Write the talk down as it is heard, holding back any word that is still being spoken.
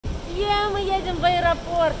едем в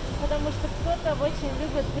аэропорт, потому что кто-то очень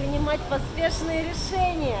любит принимать поспешные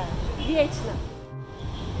решения. Вечно.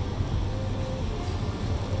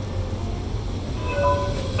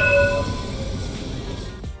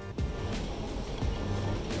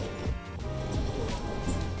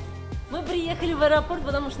 Мы приехали в аэропорт,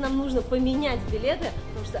 потому что нам нужно поменять билеты,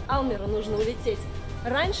 потому что Алмеру нужно улететь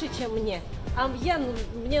раньше, чем мне. А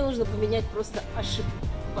мне нужно поменять просто ошибку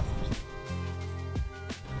в паспорте.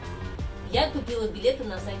 Я купила билеты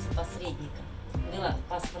на сайте посредника. Ввела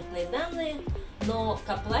паспортные данные, но к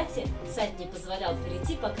оплате сайт не позволял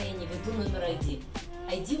перейти, пока я не введу номер ID.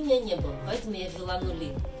 ID у меня не было, поэтому я ввела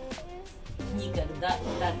нули. Никогда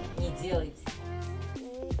так не делайте.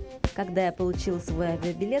 Когда я получила свой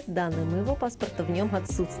авиабилет, данные моего паспорта в нем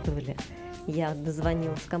отсутствовали. Я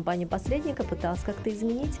дозвонилась в компанию посредника, пыталась как-то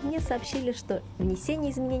изменить. Мне сообщили, что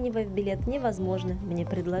внесение изменений в авиабилет невозможно. Мне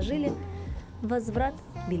предложили возврат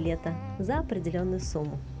билета за определенную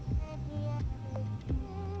сумму.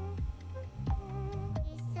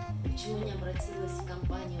 Почему не обратилась в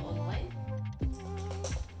компанию онлайн?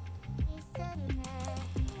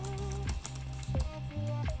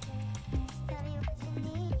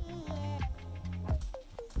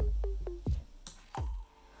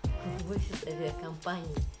 В офис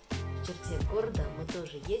авиакомпании в черте города мы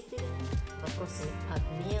тоже ездили. Вопросами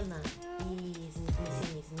обмена и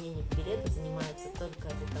внесения изменений в билеты занимаются только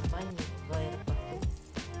авиакомпании в аэропорту.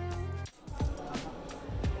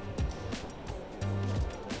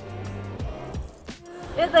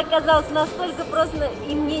 Это оказалось настолько просто,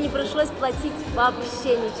 и мне не пришлось платить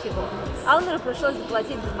вообще ничего. Алмеру пришлось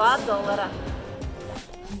заплатить $2.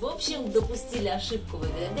 В общем, допустили ошибку в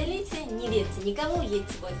авиабилете. Не верьте никому,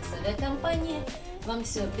 едьте в офис авиакомпании. Вам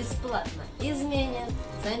все бесплатно изменят,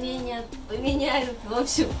 заменят, поменяют. В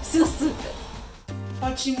общем, все супер.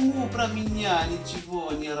 Почему про меня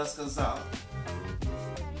ничего не рассказал?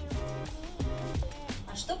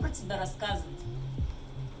 А что про тебя рассказывать?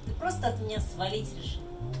 Ты просто от меня свалить решил.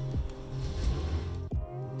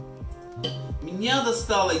 Меня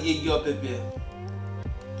достала ее Пепе.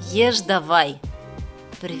 Ешь давай.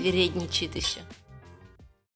 Привередничает еще.